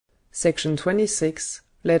Section 26,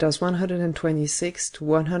 Letters 126 to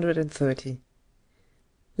 130.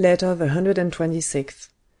 Letter the 126th.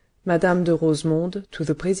 Madame de Rosemonde to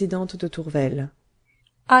the Présidente de Tourvel.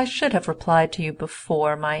 I should have replied to you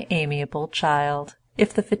before, my amiable child,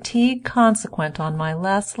 if the fatigue consequent on my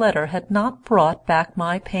last letter had not brought back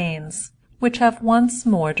my pains, which have once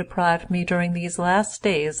more deprived me during these last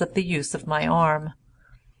days of the use of my arm.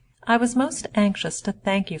 I was most anxious to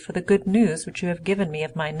thank you for the good news which you have given me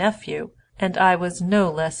of my nephew, and I was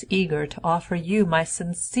no less eager to offer you my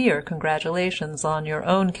sincere congratulations on your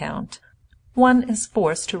own account. One is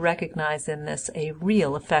forced to recognize in this a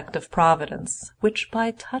real effect of Providence, which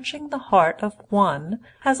by touching the heart of one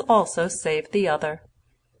has also saved the other.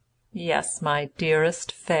 Yes, my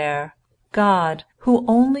dearest fair, God, who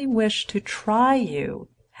only wished to try you,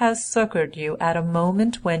 has succoured you at a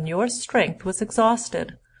moment when your strength was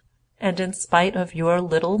exhausted, and in spite of your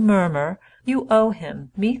little murmur, you owe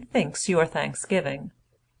him, methinks, your thanksgiving.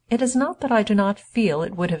 It is not that I do not feel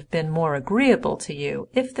it would have been more agreeable to you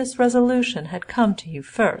if this resolution had come to you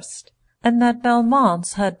first, and that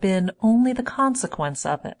Valmont's had been only the consequence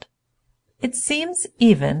of it. It seems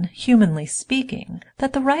even, humanly speaking,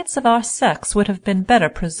 that the rights of our sex would have been better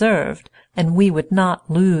preserved, and we would not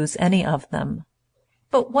lose any of them.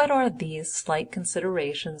 But what are these slight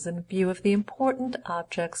considerations in view of the important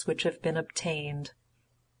objects which have been obtained?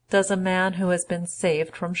 Does a man who has been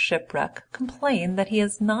saved from shipwreck complain that he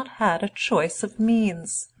has not had a choice of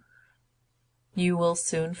means? You will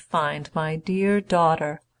soon find, my dear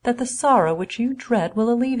daughter, that the sorrow which you dread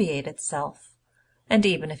will alleviate itself, and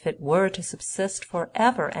even if it were to subsist for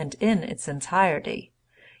ever and in its entirety,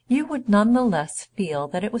 you would none the less feel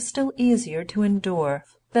that it was still easier to endure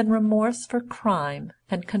than remorse for crime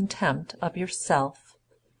and contempt of yourself.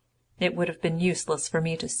 It would have been useless for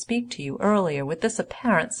me to speak to you earlier with this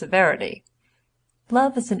apparent severity.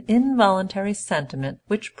 Love is an involuntary sentiment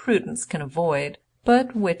which prudence can avoid,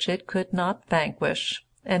 but which it could not vanquish,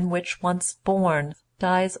 and which, once born,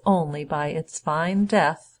 dies only by its fine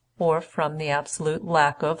death or from the absolute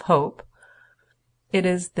lack of hope. It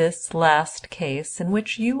is this last case in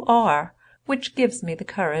which you are, which gives me the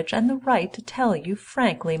courage and the right to tell you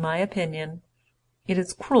frankly my opinion. It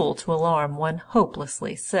is cruel to alarm one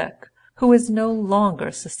hopelessly sick, who is no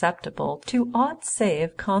longer susceptible to aught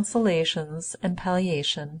save consolations and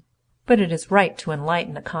palliation, but it is right to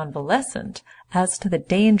enlighten a convalescent as to the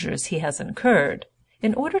dangers he has incurred,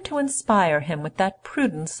 in order to inspire him with that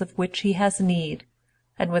prudence of which he has need,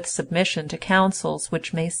 and with submission to counsels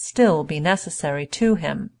which may still be necessary to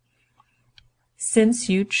him. Since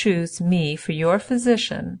you choose me for your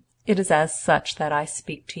physician, it is as such that I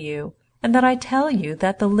speak to you, and that I tell you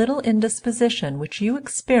that the little indisposition which you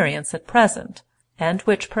experience at present, and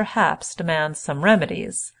which perhaps demands some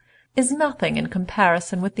remedies, is nothing in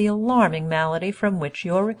comparison with the alarming malady from which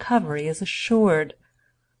your recovery is assured.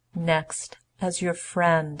 Next, as your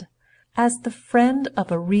friend, as the friend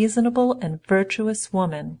of a reasonable and virtuous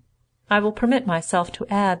woman, I will permit myself to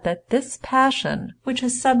add that this passion which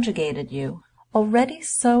has subjugated you, already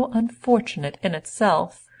so unfortunate in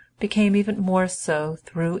itself, became even more so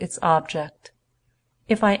through its object.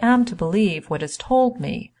 If I am to believe what is told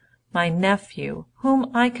me, my nephew,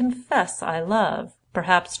 whom I confess I love,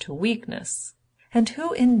 perhaps to weakness, and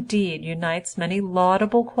who indeed unites many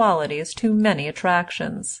laudable qualities to many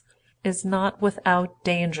attractions, is not without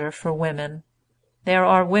danger for women. There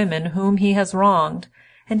are women whom he has wronged,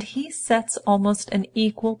 and he sets almost an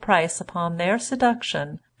equal price upon their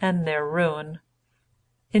seduction and their ruin.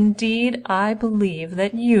 Indeed, I believe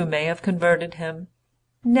that you may have converted him.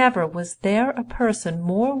 Never was there a person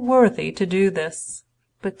more worthy to do this,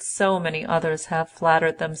 but so many others have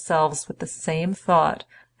flattered themselves with the same thought,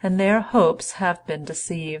 and their hopes have been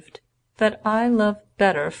deceived, that I love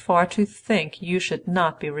better far to think you should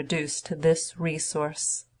not be reduced to this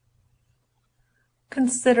resource.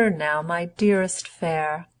 Consider now, my dearest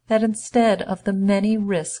fair, that instead of the many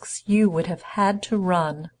risks you would have had to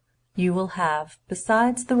run, you will have,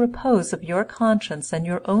 besides the repose of your conscience and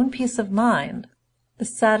your own peace of mind, the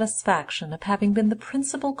satisfaction of having been the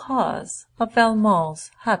principal cause of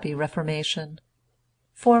Valmont's happy reformation.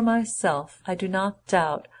 For myself, I do not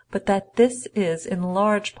doubt but that this is in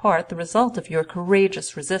large part the result of your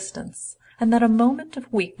courageous resistance, and that a moment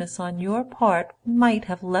of weakness on your part might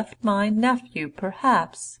have left my nephew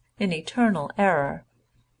perhaps in eternal error.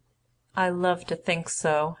 I love to think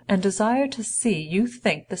so, and desire to see you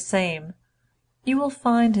think the same. You will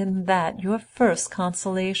find in that your first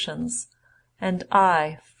consolations, and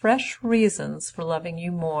I fresh reasons for loving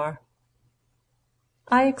you more.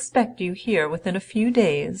 I expect you here within a few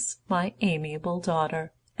days, my amiable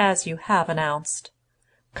daughter, as you have announced.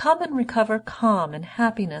 Come and recover calm and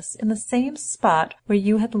happiness in the same spot where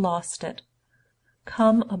you had lost it.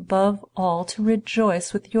 Come above all to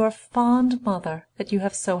rejoice with your fond mother that you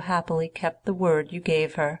have so happily kept the word you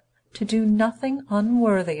gave her, to do nothing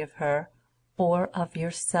unworthy of her or of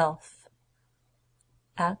yourself.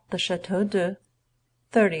 At the Château d'Eu,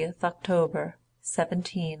 30th October,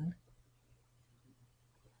 17.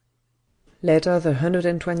 Letter the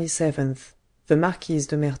 127th. The Marquise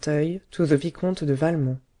de Merteuil to the Vicomte de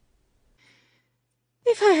Valmont.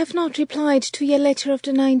 If I have not replied to your letter of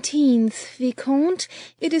the 19th, Vicomte,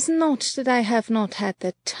 it is not that I have not had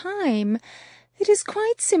the time. It is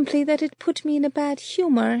quite simply that it put me in a bad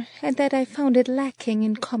humour, and that I found it lacking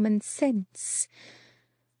in common sense.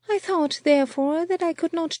 I thought, therefore, that I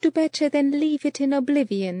could not do better than leave it in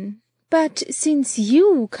oblivion. But since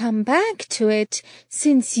you come back to it,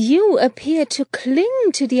 since you appear to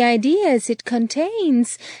cling to the ideas it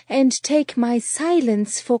contains, and take my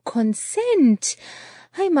silence for consent,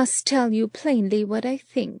 I must tell you plainly what I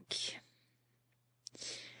think.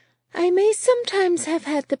 I may sometimes have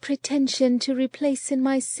had the pretension to replace in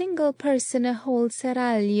my single person a whole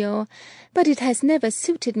seraglio, but it has never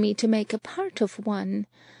suited me to make a part of one.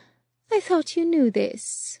 I thought you knew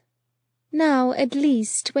this. Now, at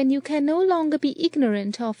least, when you can no longer be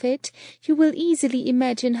ignorant of it, you will easily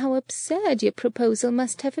imagine how absurd your proposal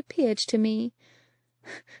must have appeared to me.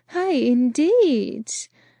 Ay, indeed!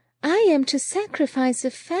 I am to sacrifice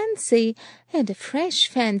a fancy, and a fresh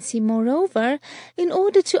fancy, moreover, in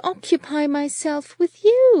order to occupy myself with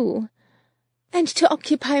you. And to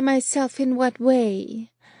occupy myself in what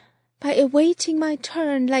way? By awaiting my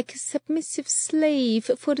turn like a submissive slave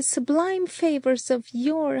for the sublime favours of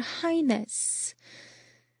your Highness.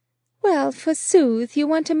 Well, forsooth, you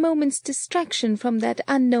want a moment's distraction from that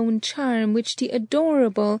unknown charm which the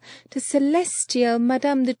adorable, the celestial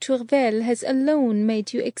Madame de Tourvel has alone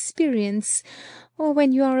made you experience, or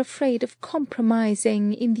when you are afraid of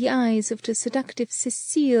compromising, in the eyes of the seductive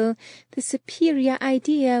Cecile, the superior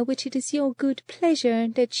idea which it is your good pleasure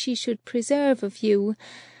that she should preserve of you.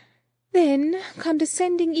 Then,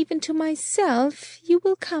 condescending even to myself, you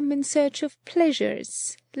will come in search of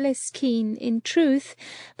pleasures, less keen in truth,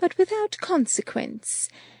 but without consequence,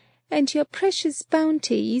 and your precious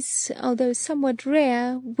bounties, although somewhat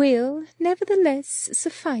rare, will, nevertheless,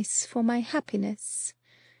 suffice for my happiness.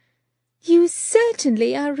 You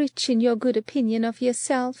certainly are rich in your good opinion of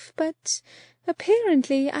yourself, but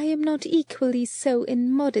apparently I am not equally so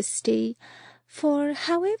in modesty, for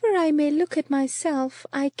however I may look at myself,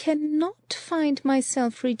 I cannot find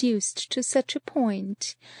myself reduced to such a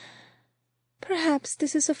point. Perhaps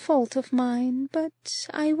this is a fault of mine, but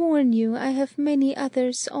I warn you I have many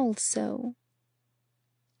others also.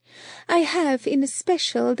 I have in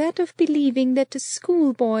especial that of believing that the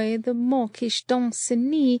schoolboy, the mawkish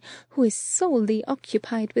Danceny, who is solely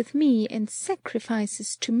occupied with me and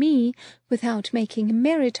sacrifices to me, without making a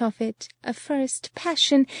merit of it, a first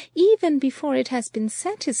passion, even before it has been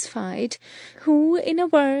satisfied, who, in a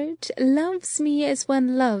word, loves me as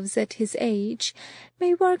one loves at his age,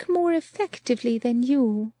 may work more effectively than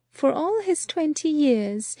you, for all his 20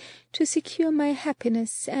 years, to secure my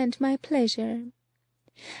happiness and my pleasure.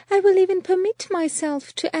 I will even permit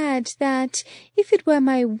myself to add that, if it were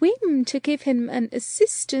my whim to give him an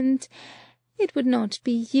assistant, it would not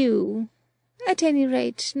be you, at any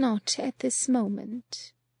rate not at this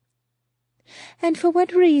moment. And for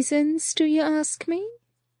what reasons, do you ask me?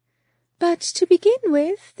 But to begin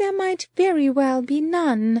with, there might very well be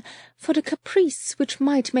none, for the caprice which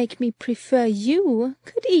might make me prefer you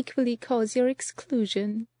could equally cause your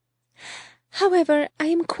exclusion. However, I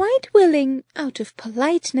am quite willing, out of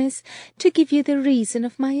politeness, to give you the reason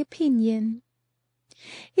of my opinion.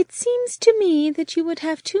 It seems to me that you would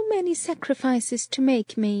have too many sacrifices to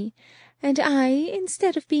make me, and I,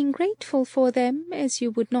 instead of being grateful for them, as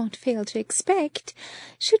you would not fail to expect,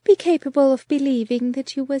 should be capable of believing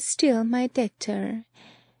that you were still my debtor.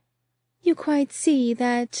 You quite see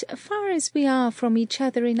that, far as we are from each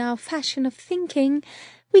other in our fashion of thinking,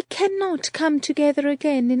 we cannot come together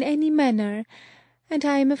again in any manner, and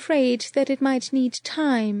I am afraid that it might need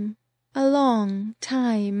time, a long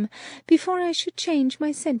time, before I should change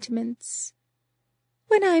my sentiments.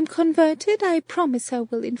 When I am converted, I promise I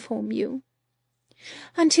will inform you.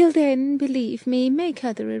 Until then, believe me, make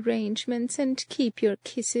other arrangements, and keep your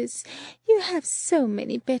kisses. You have so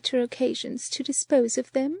many better occasions to dispose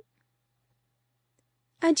of them.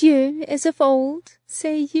 Adieu, as of old,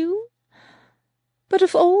 say you? But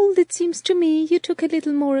of all, it seems to me, you took a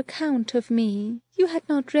little more account of me. You had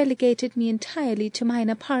not relegated me entirely to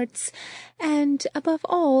minor parts, and, above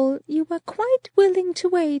all, you were quite willing to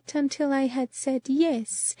wait until I had said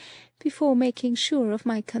yes, before making sure of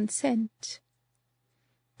my consent.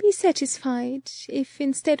 Be satisfied, if,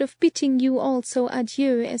 instead of bidding you also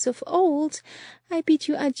adieu as of old, I bid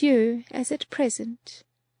you adieu as at present.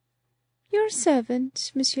 Your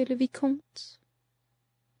servant, Monsieur le Vicomte.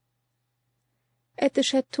 At the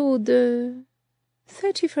Château de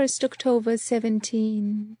 31st October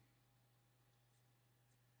 17.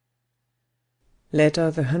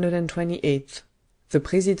 Letter the 128th. The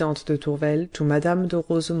Présidente de Tourvel to Madame de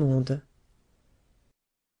Rosemonde.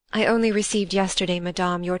 I only received yesterday,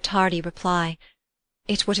 madame, your tardy reply.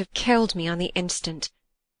 It would have killed me on the instant,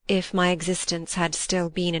 if my existence had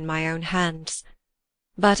still been in my own hands.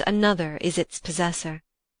 But another is its possessor,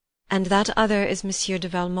 and that other is Monsieur de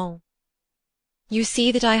Valmont. You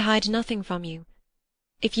see that I hide nothing from you.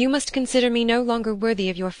 If you must consider me no longer worthy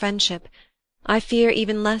of your friendship, I fear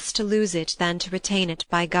even less to lose it than to retain it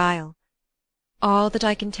by guile. All that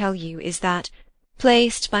I can tell you is that,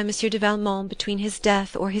 placed by Monsieur de Valmont between his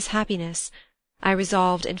death or his happiness, I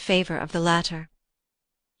resolved in favour of the latter.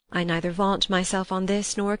 I neither vaunt myself on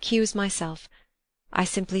this nor accuse myself. I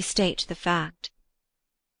simply state the fact.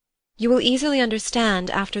 You will easily understand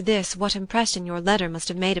after this what impression your letter must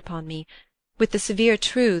have made upon me, with the severe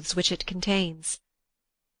truths which it contains.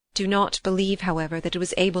 Do not believe, however, that it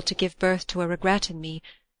was able to give birth to a regret in me,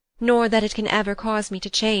 nor that it can ever cause me to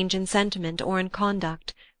change in sentiment or in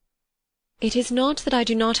conduct. It is not that I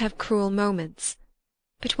do not have cruel moments,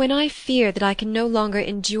 but when I fear that I can no longer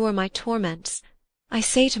endure my torments, I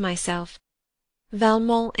say to myself,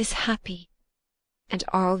 Valmont is happy, and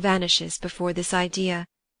all vanishes before this idea,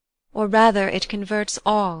 or rather it converts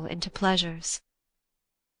all into pleasures.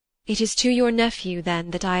 It is to your nephew,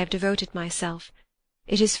 then, that I have devoted myself.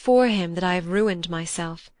 It is for him that I have ruined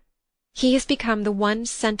myself. He has become the one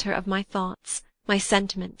centre of my thoughts, my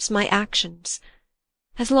sentiments, my actions.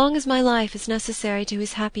 As long as my life is necessary to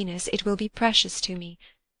his happiness, it will be precious to me,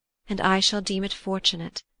 and I shall deem it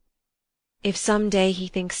fortunate. If some day he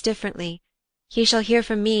thinks differently, he shall hear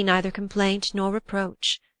from me neither complaint nor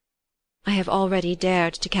reproach. I have already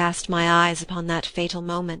dared to cast my eyes upon that fatal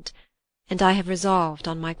moment, and I have resolved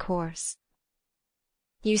on my course.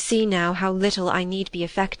 You see now how little I need be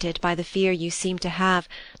affected by the fear you seem to have,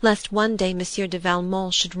 lest one day Monsieur de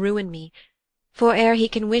Valmont should ruin me, for ere he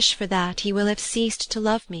can wish for that, he will have ceased to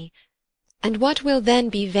love me, and what will then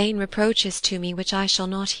be vain reproaches to me which I shall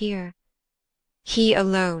not hear? He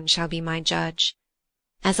alone shall be my judge.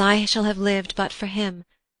 As I shall have lived but for him,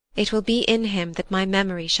 it will be in him that my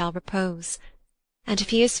memory shall repose, and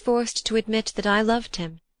if he is forced to admit that I loved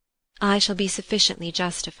him, I shall be sufficiently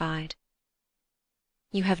justified.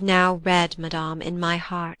 You have now read, madame, in my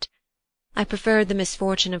heart. I preferred the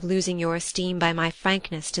misfortune of losing your esteem by my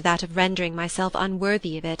frankness to that of rendering myself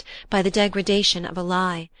unworthy of it by the degradation of a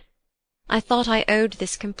lie. I thought I owed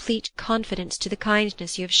this complete confidence to the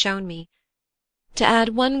kindness you have shown me. To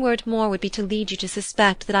add one word more would be to lead you to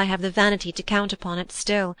suspect that I have the vanity to count upon it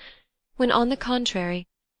still, when, on the contrary,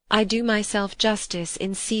 I do myself justice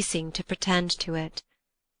in ceasing to pretend to it.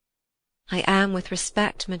 I am, with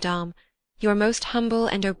respect, madame, your most humble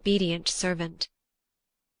and obedient servant.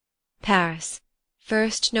 Paris,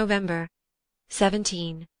 1st November,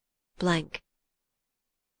 17 .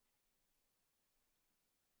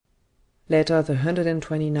 Letter the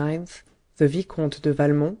 129th. The Vicomte de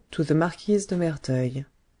Valmont to the Marquise de Merteuil.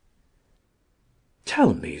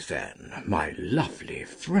 Tell me, then, my lovely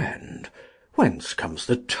friend, whence comes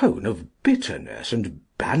the tone of bitterness and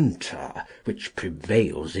banter which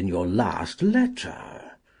prevails in your last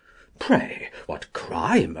letter? Pray, what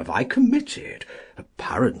crime have I committed,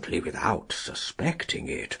 apparently without suspecting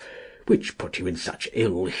it, which put you in such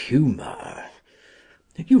ill humour?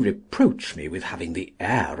 You reproach me with having the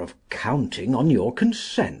air of counting on your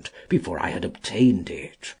consent before I had obtained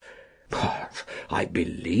it. But I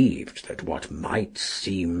believed that what might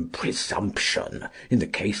seem presumption in the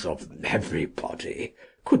case of everybody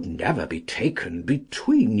could never be taken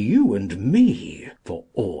between you and me for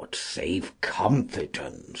aught save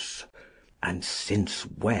confidence. And since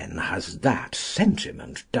when has that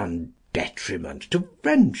sentiment done detriment to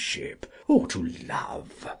friendship or to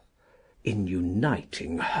love? In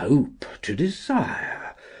uniting hope to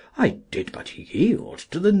desire, I did but yield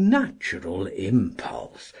to the natural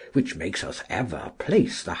impulse which makes us ever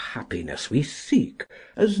place the happiness we seek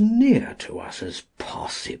as near to us as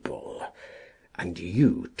possible, and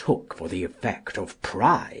you took for the effect of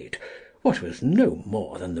pride what was no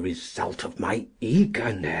more than the result of my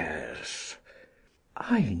eagerness.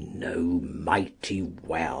 I know mighty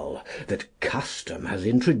well that custom has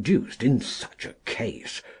introduced in such a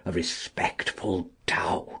case a respectful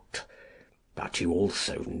doubt, but you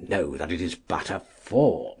also know that it is but a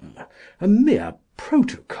form, a mere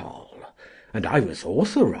protocol, and I was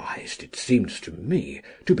authorized, it seems to me,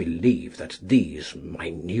 to believe that these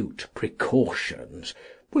minute precautions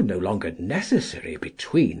were no longer necessary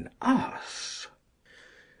between us.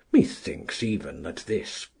 Methinks even that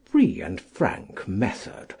this free and frank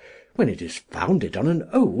method, when it is founded on an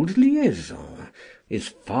old liaison, is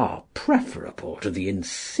far preferable to the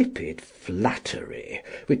insipid flattery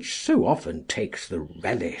which so often takes the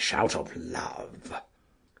relish out of love.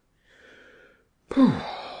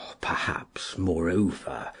 Perhaps,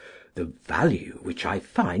 moreover, the value which I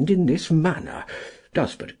find in this manner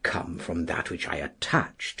does but come from that which I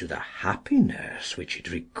attach to the happiness which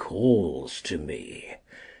it recalls to me.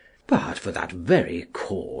 But for that very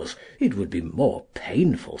cause it would be more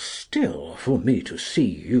painful still for me to see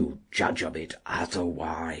you judge of it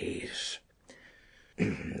otherwise.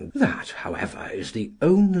 That, however, is the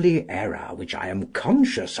only error which I am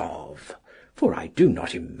conscious of, for I do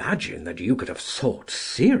not imagine that you could have thought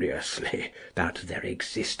seriously that there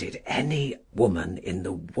existed any woman in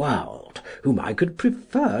the world whom I could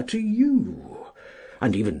prefer to you,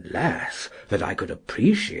 and even less that I could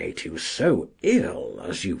appreciate you so ill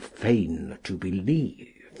as you feign to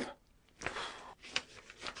believe.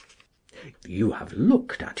 You have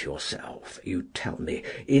looked at yourself, you tell me,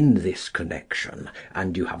 in this connection,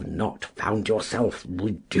 and you have not found yourself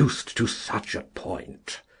reduced to such a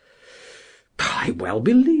point. I well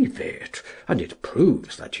believe it, and it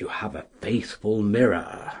proves that you have a faithful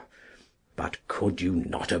mirror. But could you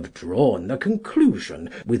not have drawn the conclusion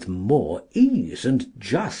with more ease and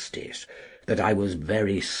justice that I was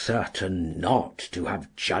very certain not to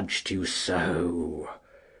have judged you so?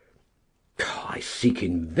 I seek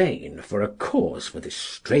in vain for a cause for this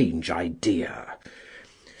strange idea.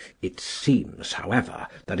 It seems, however,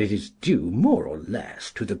 that it is due more or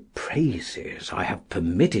less to the praises I have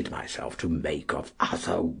permitted myself to make of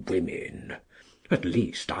other women. At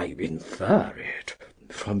least I infer it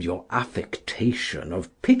from your affectation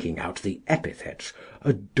of picking out the epithets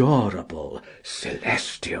adorable,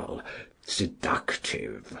 celestial,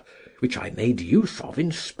 seductive, which I made use of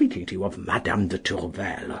in speaking to you of Madame de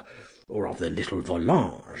Tourvel, or of the little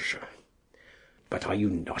Volanges. But are you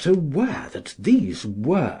not aware that these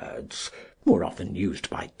words, more often used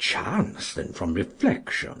by chance than from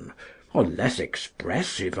reflection, are less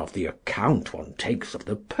expressive of the account one takes of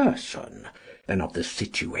the person than of the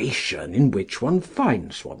situation in which one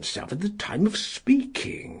finds oneself at the time of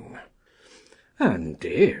speaking? And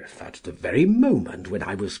if, at the very moment when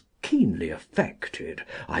I was keenly affected,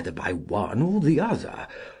 either by one or the other,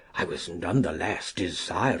 I was none the less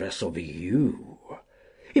desirous of you,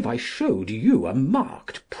 if I showed you a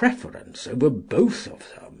marked preference over both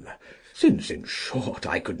of them, since, in short,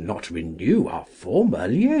 I could not renew our former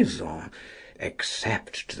liaison,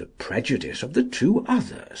 except to the prejudice of the two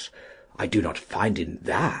others, I do not find in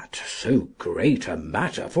that so great a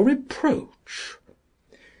matter for reproach.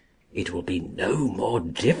 It will be no more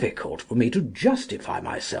difficult for me to justify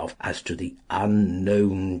myself as to the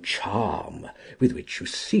unknown charm with which you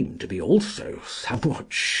seem to be also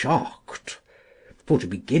somewhat shocked. For, to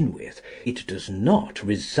begin with, it does not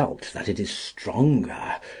result that it is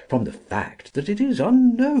stronger from the fact that it is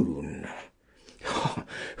unknown.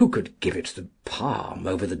 Who could give it the palm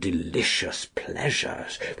over the delicious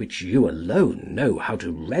pleasures which you alone know how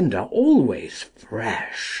to render always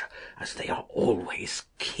fresh, as they are always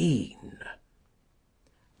keen?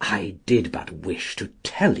 I did but wish to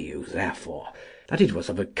tell you, therefore, that it was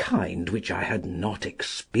of a kind which I had not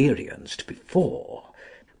experienced before,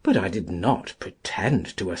 but I did not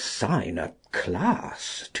pretend to assign a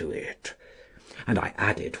class to it. And I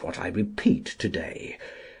added what I repeat to-day,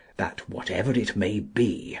 that whatever it may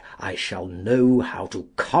be, I shall know how to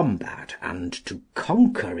combat and to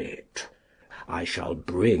conquer it. I shall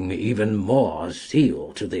bring even more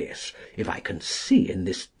zeal to this, if I can see in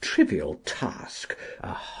this trivial task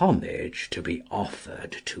a homage to be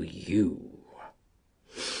offered to you.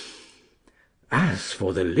 As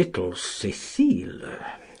for the little Cécile,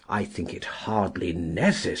 I think it hardly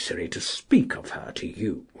necessary to speak of her to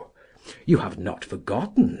you. You have not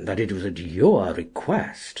forgotten that it was at your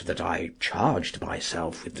request that I charged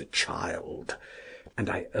myself with the child, and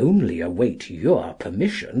I only await your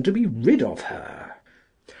permission to be rid of her.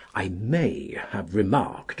 I may have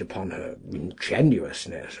remarked upon her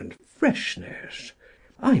ingenuousness and freshness.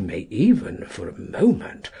 I may even, for a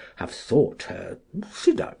moment, have thought her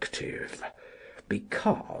seductive.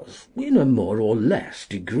 because, in a more or less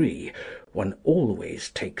degree, one always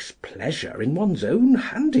takes pleasure in one's own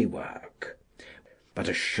handiwork. But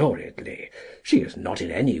assuredly she is not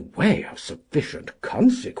in any way of sufficient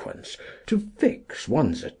consequence to fix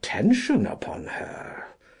one's attention upon her.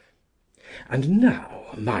 And now,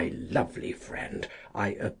 my lovely friend, I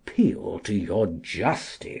appeal to your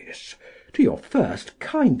justice, to your first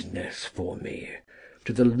kindness for me,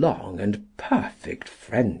 to the long and perfect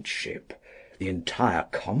friendship, the entire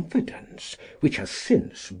confidence which has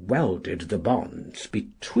since welded the bonds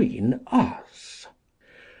between us.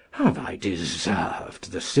 Have I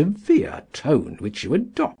deserved the severe tone which you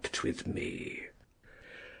adopt with me?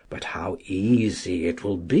 But how easy it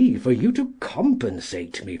will be for you to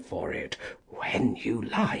compensate me for it when you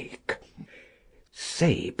like.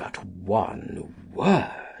 Say but one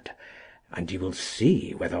word, and you will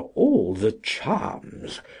see whether all the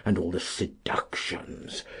charms and all the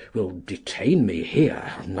seductions will detain me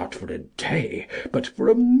here, not for a day, but for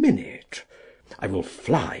a minute. I will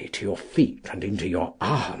fly to your feet and into your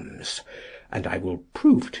arms, and I will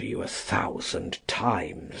prove to you 1,000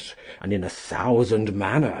 times, and in 1,000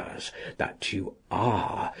 manners, that you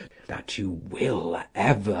are, that you will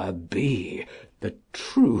ever be, the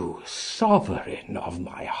true sovereign of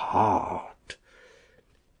my heart.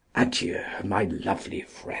 Adieu, my lovely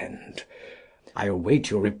friend. I await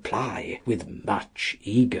your reply with much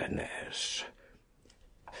eagerness.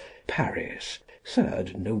 Paris,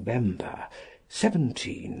 3rd November,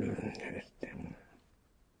 17.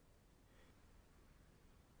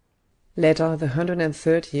 Letter the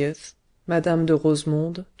 130th, Madame de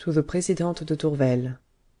Rosemonde to the Présidente de Tourvel.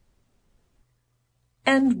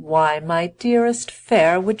 And why, my dearest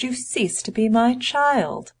fair, would you cease to be my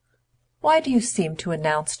child? Why do you seem to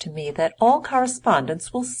announce to me that all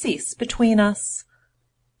correspondence will cease between us?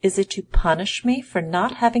 Is it to punish me for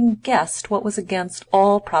not having guessed what was against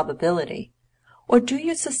all probability, or do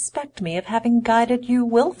you suspect me of having guided you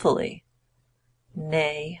wilfully?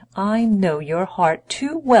 Nay, I know your heart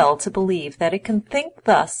too well to believe that it can think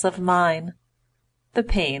thus of mine. The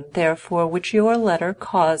pain, therefore, which your letter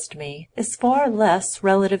caused me is far less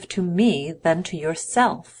relative to me than to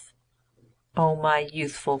yourself. O my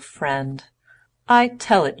youthful friend, I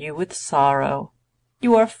tell it you with sorrow.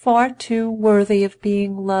 You are far too worthy of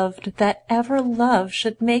being loved that ever love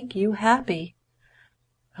should make you happy.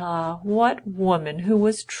 Ah, what woman who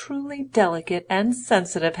was truly delicate and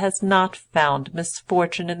sensitive has not found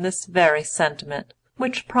misfortune in this very sentiment,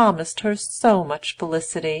 which promised her so much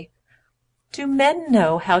felicity? Do men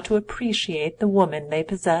know how to appreciate the woman they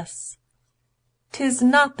possess? 'Tis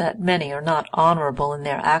not that many are not honourable in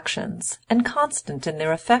their actions, and constant in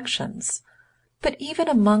their affections, but even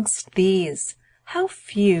amongst these, how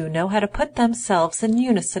few know how to put themselves in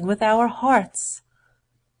unison with our hearts!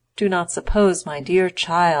 Do not suppose, my dear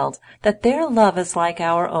child, that their love is like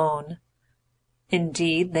our own.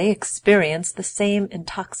 Indeed, they experience the same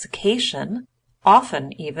intoxication.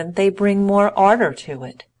 Often, even, they bring more ardour to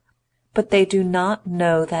it. But they do not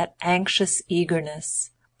know that anxious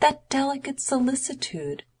eagerness, that delicate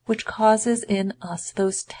solicitude, which causes in us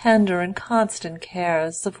those tender and constant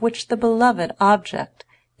cares of which the beloved object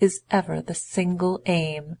is ever the single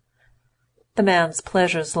aim. The man's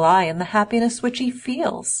pleasures lie in the happiness which he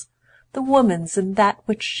feels, the woman's in that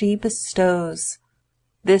which she bestows.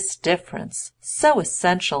 This difference, so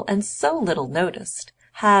essential and so little noticed,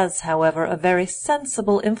 has, however, a very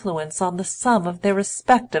sensible influence on the sum of their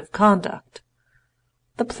respective conduct.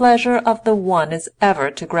 The pleasure of the one is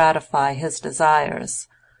ever to gratify his desires.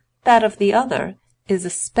 That of the other is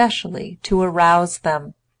especially to arouse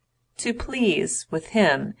them. To please, with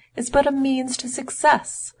him, is but a means to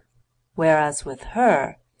success, whereas with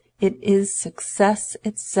her it is success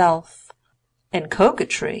itself. And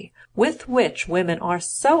coquetry, with which women are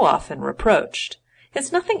so often reproached,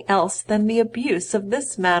 is nothing else than the abuse of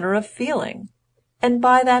this manner of feeling, and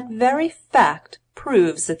by that very fact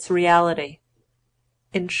proves its reality.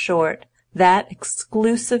 In short, that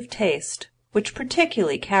exclusive taste, which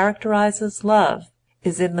particularly characterizes love,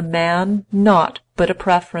 is in the man naught but a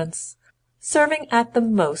preference, serving at the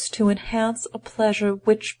most to enhance a pleasure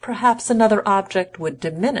which perhaps another object would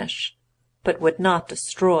diminish, but would not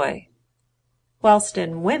destroy. Whilst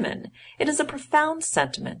in women it is a profound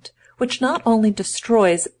sentiment, which not only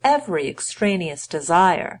destroys every extraneous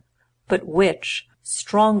desire, but which,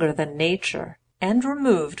 stronger than nature, and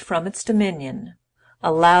removed from its dominion,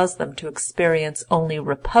 allows them to experience only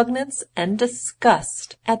repugnance and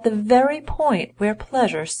disgust at the very point where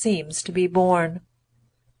pleasure seems to be born.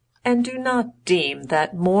 And do not deem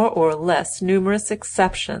that more or less numerous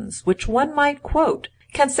exceptions which one might quote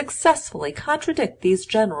can successfully contradict these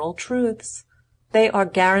general truths. They are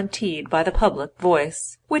guaranteed by the public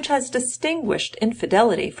voice, which has distinguished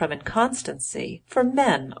infidelity from inconstancy for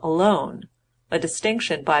men alone, a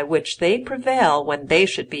distinction by which they prevail when they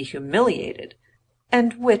should be humiliated,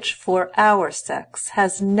 and which for our sex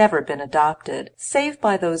has never been adopted save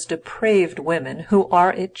by those depraved women who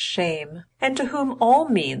are its shame, and to whom all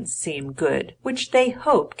means seem good which they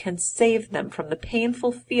hope can save them from the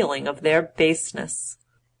painful feeling of their baseness.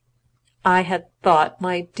 I had thought,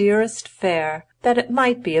 my dearest fair, that it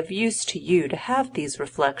might be of use to you to have these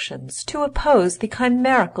reflections to oppose the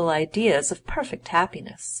chimerical ideas of perfect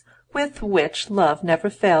happiness, with which love never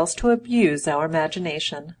fails to abuse our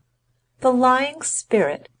imagination. The lying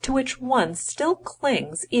spirit to which one still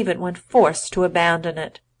clings even when forced to abandon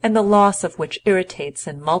it, and the loss of which irritates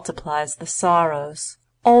and multiplies the sorrows,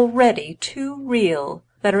 already too real,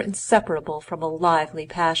 that are inseparable from a lively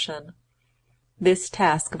passion. This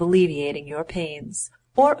task of alleviating your pains,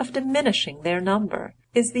 or of diminishing their number,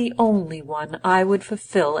 is the only one I would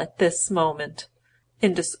fulfill at this moment.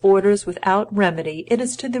 In disorders without remedy it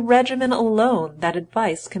is to the regimen alone that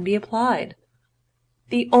advice can be applied.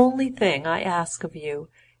 The only thing I ask of you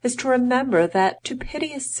is to remember that to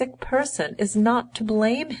pity a sick person is not to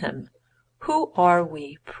blame him. Who are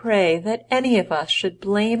we, pray, that any of us should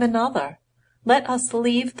blame another? Let us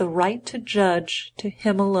leave the right to judge to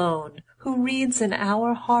him alone, who reads in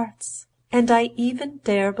our hearts, and I even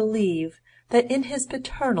dare believe that in his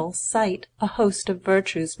paternal sight a host of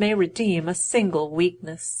virtues may redeem a single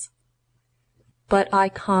weakness. But I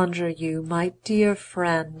conjure you, my dear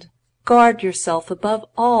friend, guard yourself above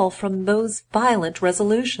all from those violent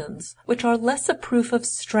resolutions which are less a proof of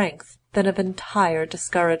strength than of entire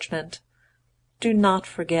discouragement. Do not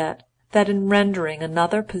forget that in rendering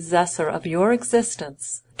another possessor of your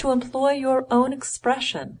existence, to employ your own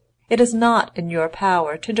expression, it is not in your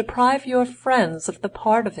power to deprive your friends of the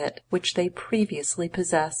part of it which they previously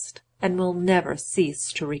possessed, and will never cease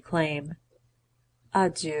to reclaim.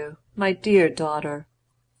 Adieu, my dear daughter.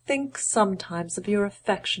 Think sometimes of your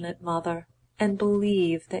affectionate mother, and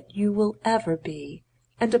believe that you will ever be,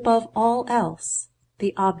 and above all else,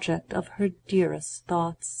 the object of her dearest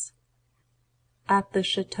thoughts. At the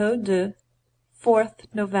Château de 4th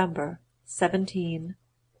November, 17